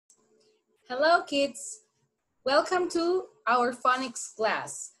Hello, kids. Welcome to our phonics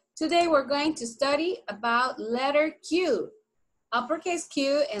class. Today we're going to study about letter Q, uppercase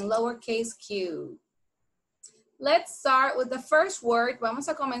Q and lowercase q. Let's start with the first word. Vamos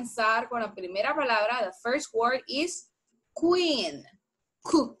a comenzar con la primera palabra. The first word is queen.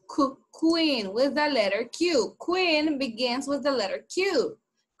 Queen with the letter Q. Queen begins with the letter Q.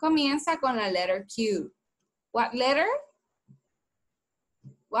 Comienza con la letter Q. What letter?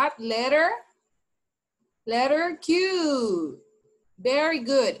 What letter? Letter Q. Very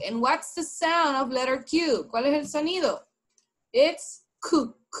good. And what's the sound of letter Q? ¿Cuál es el sonido? It's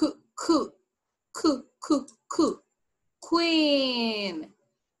Q. Queen.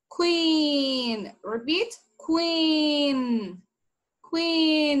 Queen. Repeat. Queen.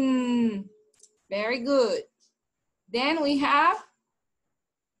 Queen. Very good. Then we have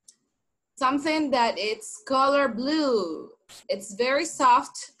something that it's color blue. It's very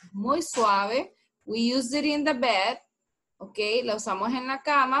soft, muy suave. We use it in the bed. Okay, lo usamos en la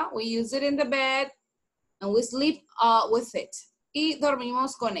cama. We use it in the bed and we sleep with it. Y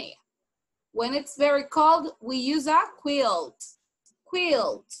dormimos con ella. When it's very cold, we use a quilt.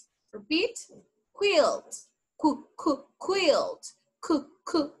 Quilt. Repeat. Quilt. Quilt.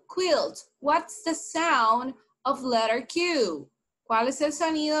 Quilt. What's the sound of letter Q? ¿Cuál es el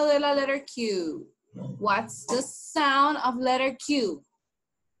sonido de la letter Q? What's the sound of letter Q?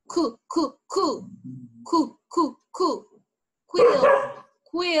 Quilt. Quilt.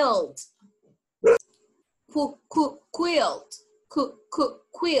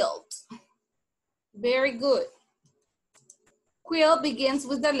 Quilt. Very good. Quilt begins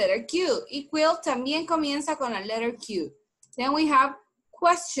with the letter Q. Y quilt también comienza con la letter Q. Then we have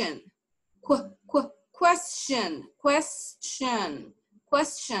question. Question.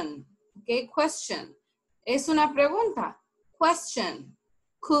 Okay, question. Es una pregunta. Question.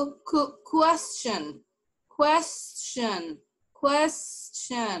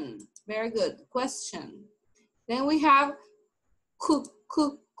 Question. Very good. Question. Then we have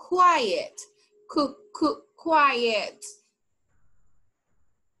quiet. Quiet.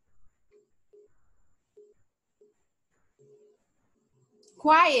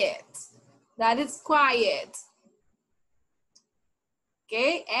 Quiet. That is quiet.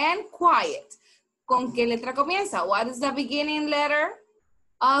 Okay, and quiet. ¿Con qué letra comienza? What is the beginning letter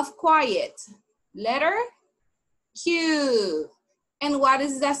of quiet? Letter Q. And what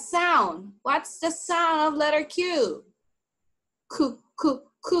is the sound? What's the sound of letter Q? Q.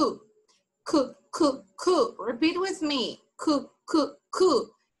 Repeat with me. Q.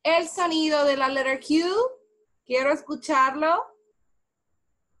 El sonido de la letter Q. Quiero escucharlo.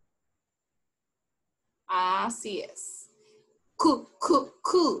 Así es. Q.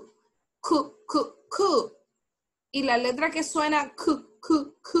 Y la letra que suena Q,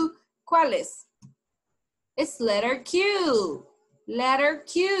 ¿cuál es? It's letter Q. Letter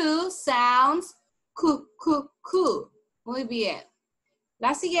Q sounds Q. Muy bien.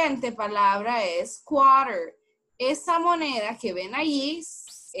 La siguiente palabra es quarter. Esa moneda que ven allí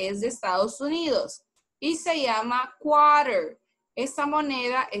es de Estados Unidos y se llama quarter. Esa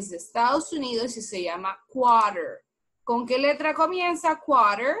moneda es de Estados Unidos y se llama quarter. ¿Con qué letra comienza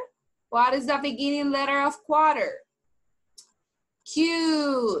quarter? What is the beginning letter of quarter?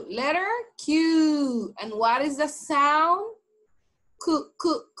 Q. Letter Q. And what is the sound? Q.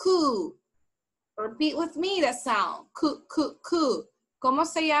 Repeat with me the sound. Q. ¿Cómo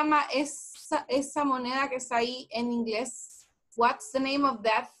se llama esa moneda que está ahí en inglés? What's the name of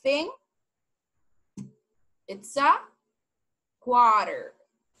that thing? It's a quarter.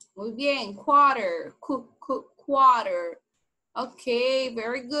 Muy bien, quarter. Quarter. Okay,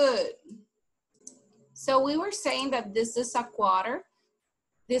 very good. So we were saying that this is a quarter.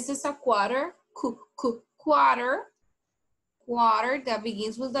 This is a quarter. Quarter. Quarter that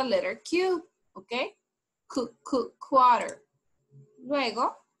begins with the letter Q. Okay? Quarter.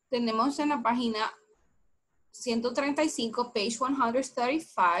 Luego, tenemos en la página 135, page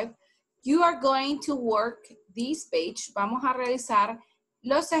 135. You are going to work this page. Vamos a realizar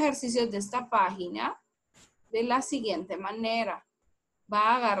los ejercicios de esta página de la siguiente manera.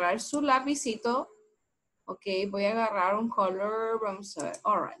 Va a agarrar su lapicito. Ok, voy a agarrar un color, vamos a ver,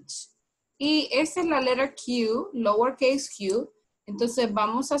 orange. Y esta es la letra Q, lowercase q. Entonces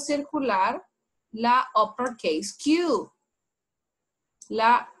vamos a circular la uppercase Q.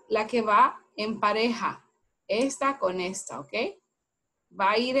 La que va en pareja. Esta con esta, ¿ok?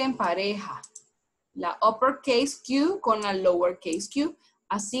 Va a ir en pareja. La uppercase Q con la lowercase q.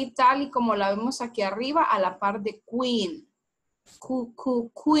 Así tal y como la vemos aquí arriba a la par de queen.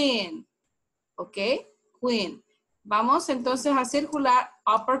 Queen. ¿Ok? Queen. Vamos entonces a circular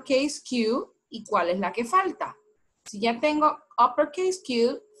uppercase Q. ¿Y cuál es la que falta? Si ya tengo uppercase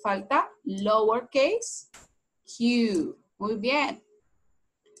Q, falta lowercase q. Muy bien.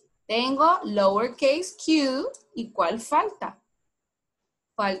 Tengo lowercase q. ¿Y cuál falta?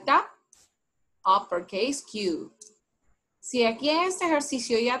 Falta uppercase Q. Si aquí en este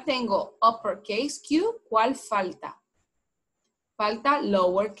ejercicio ya tengo uppercase Q, ¿cuál falta? Falta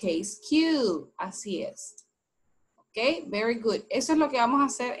lowercase q. Así es. Ok, very good. Eso es lo que vamos a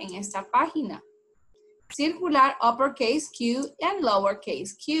hacer en esta página. Circular uppercase Q and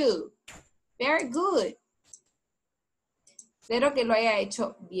lowercase q. Very good. Espero que lo haya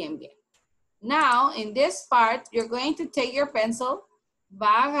hecho bien, bien. Now, in this part, you're going to take your pencil,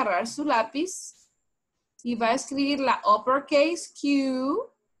 va a agarrar su lápiz y va a escribir la uppercase Q,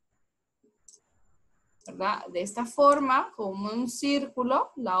 ¿verdad? De esta forma, como un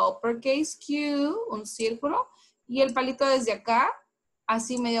círculo, la uppercase Q, un círculo, y el palito desde acá,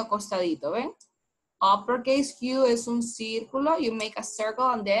 así medio acostadito, ¿ven? Uppercase Q es un círculo, you make a circle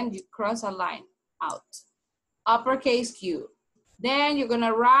and then you cross a line out. Uppercase Q. Then you're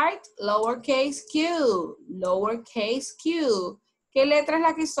gonna write lowercase q, lowercase q. ¿Qué letra es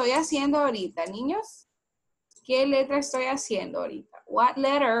la que estoy haciendo ahorita, niños? ¿Qué letra estoy haciendo ahorita? What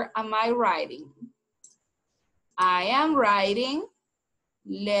letter am I writing? I am writing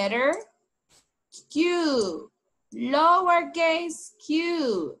letter Q, lowercase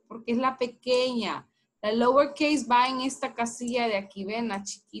q, porque es la pequeña. La lowercase va en esta casilla de aquí, ven, la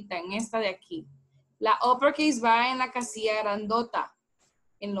chiquita, en esta de aquí. La uppercase va en la casilla grandota,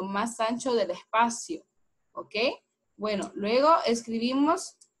 en lo más ancho del espacio, ¿ok? Bueno, luego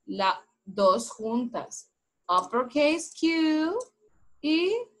escribimos las dos juntas. Uppercase Q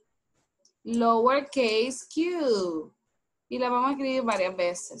y lowercase q. Y la vamos a escribir varias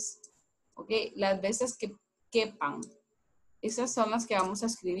veces, ¿ok? Las veces que quepan. Esas son las que vamos a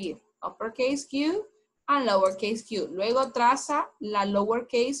escribir. Uppercase Q and lowercase q. Luego traza la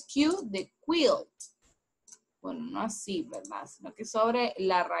lowercase q de quilt. Bueno, no así, ¿verdad? Sino que sobre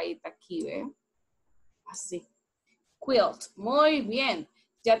la rayita aquí, ¿ve? Así. Quilt. Muy bien.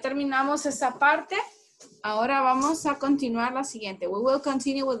 Ya terminamos esa parte. Ahora vamos a continuar la siguiente. We will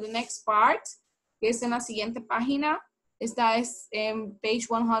continue with the next part, que es en la siguiente página. Esta es en page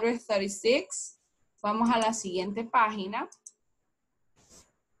 136. Vamos a la siguiente página,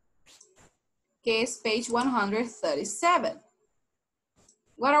 que es page 137.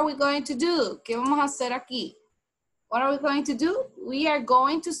 What are we going to do? ¿Qué vamos a hacer aquí? What are we going to do? We are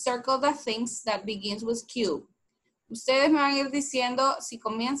going to circle the things that begins with Q. Ustedes me van a ir diciendo si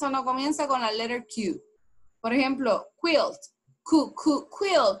comienza o no comienza con la letter Q. Por ejemplo, quilt.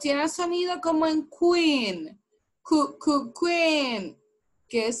 Quilt. Tiene el sonido como en queen. Queen.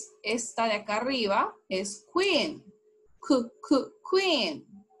 Que es esta de acá arriba. Es queen. Queen.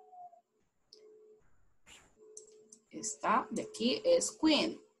 Esta de aquí es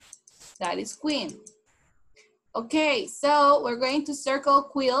queen. That is queen. Okay, so we're going to circle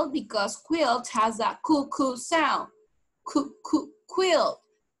quilt because quilt has a Q sound. Quilt, quilt,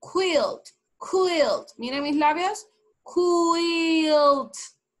 quilt. Miren mis labios. Quilt,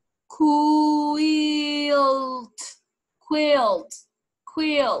 quilt, quilt,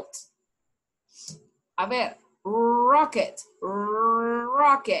 quilt. A ver, rocket,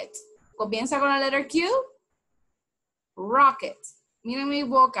 rocket. ¿Comienza con la letra Q? Rocket. Miren mi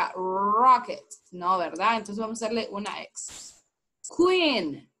boca, rocket. No, ¿verdad? Entonces vamos a hacerle una X.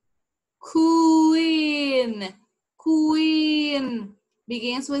 Queen, queen, queen.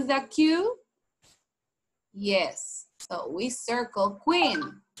 Begins with the Q? Yes. So we circle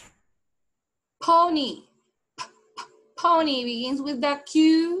queen. Pony, pony begins with the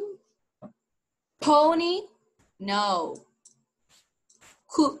Q. Pony? No.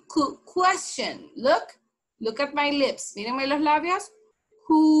 Question. Look at my lips. Mírenme los labios.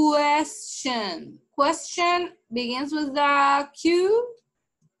 Question. Question begins with the Q.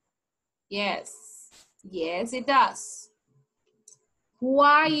 Yes. Yes, it does.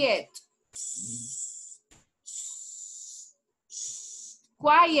 Quiet.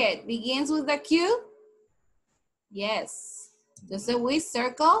 Quiet begins with the Q. Yes. Entonces we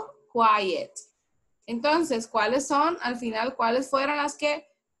circle quiet. Entonces, ¿cuáles son? Al final, ¿cuáles fueron las que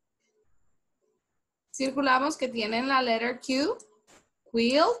circulamos que tienen la letter Q?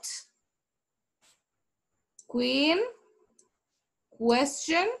 Quilt, queen,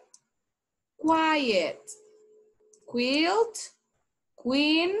 question, quiet. Quilt,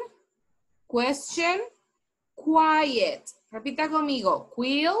 queen, question, quiet. Repita conmigo.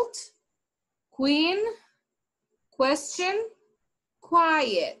 Quilt, queen, question,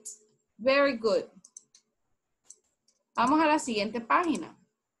 quiet. Very good. Vamos a la siguiente página.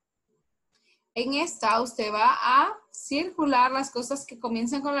 En esta usted va a circular las cosas que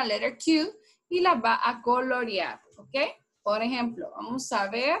comienzan con la letra Q y las va a colorear, ¿ok? Por ejemplo, vamos a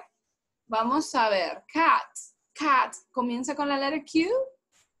ver. Cat. Cat comienza con la letra Q.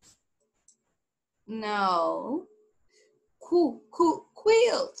 No.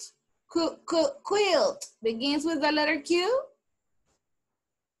 Quilt. Quilt begins with the letter Q.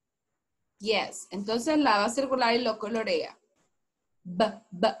 Yes. Entonces la va a circular y lo colorea.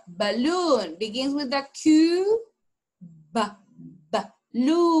 Balloon begins with the Q.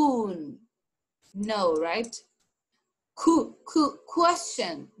 Balloon. No, right?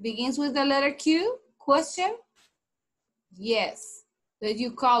 Question begins with the letter Q. Question. Yes. Did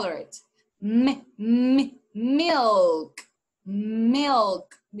you color it? Milk.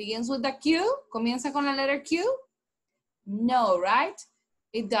 Milk begins with the Q. Comienza con la letter Q. No, right?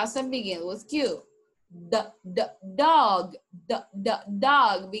 It doesn't begin with Q. Dog.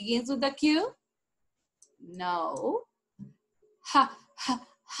 Dog begins with the Q. No.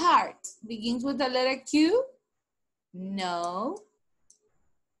 Heart begins with the letter Q. No.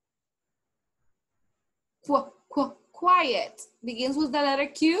 Quiet begins with the letter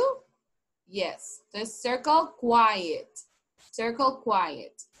Q. Yes. The circle quiet. Circle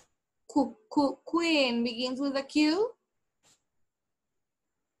quiet. Queen begins with a Q.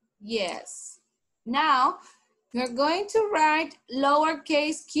 Yes. Now, you're going to write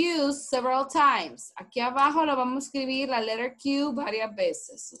lowercase q several times. Aquí abajo lo vamos a escribir la letter Q varias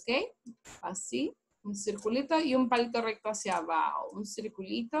veces, ¿ok? Así, un circulito y un palito recto hacia abajo. Un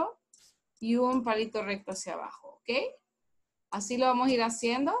circulito y un palito recto hacia abajo, ¿ok? Así lo vamos a ir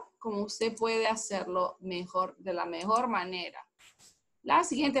haciendo como usted puede hacerlo mejor, de la mejor manera. La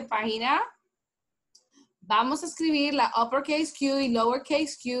siguiente página, vamos a escribir la uppercase Q y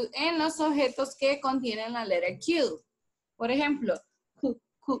lowercase q en los objetos que contienen la letra Q. Por ejemplo,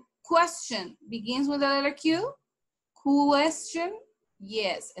 question begins with the letter Q. Question,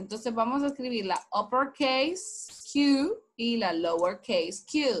 yes. Entonces vamos a escribir la uppercase Q y la lowercase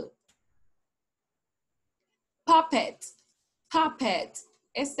Q. Puppet, puppet.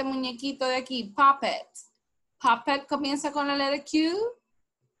 Este muñequito de aquí, puppet. Puppet comienza con la letra Q.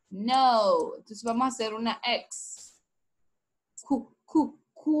 No. Entonces vamos a hacer una X.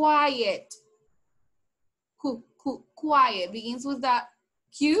 Quiet. Quiet begins with the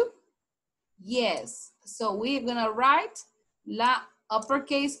Q. Yes. So we're going to write la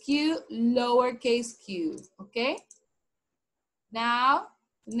uppercase Q, lowercase q. Okay? Now,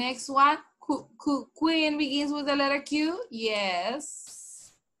 next one. Queen begins with the letter Q.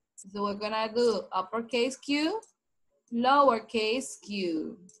 Yes. So we're going to do uppercase Q, lowercase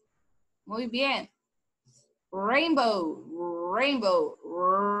q. Muy bien. Rainbow, rainbow,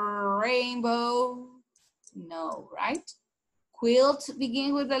 rainbow. No, right? Quilt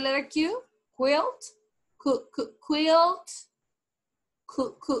begins with the letter Q. Quilt, quilt,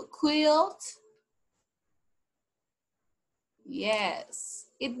 quilt. Yes,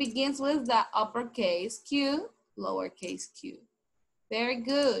 it begins with the uppercase Q, lowercase q. Very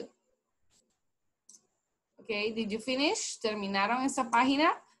good. Okay, did you finish? ¿Terminaron esa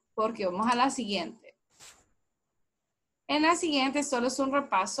página? Porque vamos a la siguiente. En la siguiente solo es un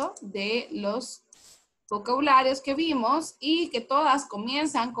repaso de los vocabularios que vimos y que todas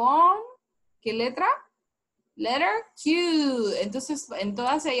comienzan con, ¿qué letra? Letter Q. Entonces, en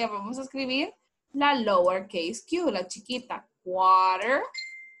todas ellas vamos a escribir la lowercase q, la chiquita. Water.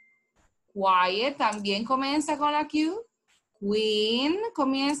 Quiet también comienza con la Q. Queen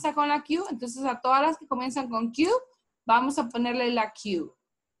comienza con la Q. Entonces, a todas las que comienzan con Q, vamos a ponerle la Q.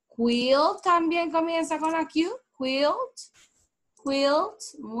 Quilt también comienza con la Q. Quilt. Quilt.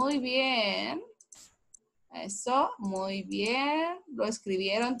 Muy bien. Eso, muy bien. ¿Lo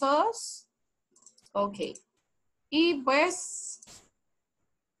escribieron todos? Ok. Y pues,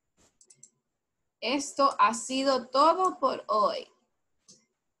 esto ha sido todo por hoy.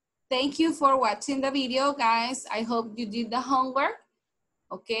 Thank you for watching the video, guys. I hope you did the homework.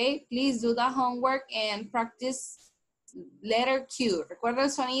 Okay, please do the homework and practice letter Q. Recuerda el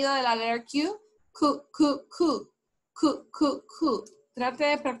sonido de la letter Q. Q, Q, Q. Q, Q, Q. Trate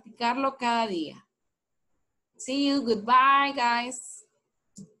de practicarlo cada día. See you. Goodbye, guys.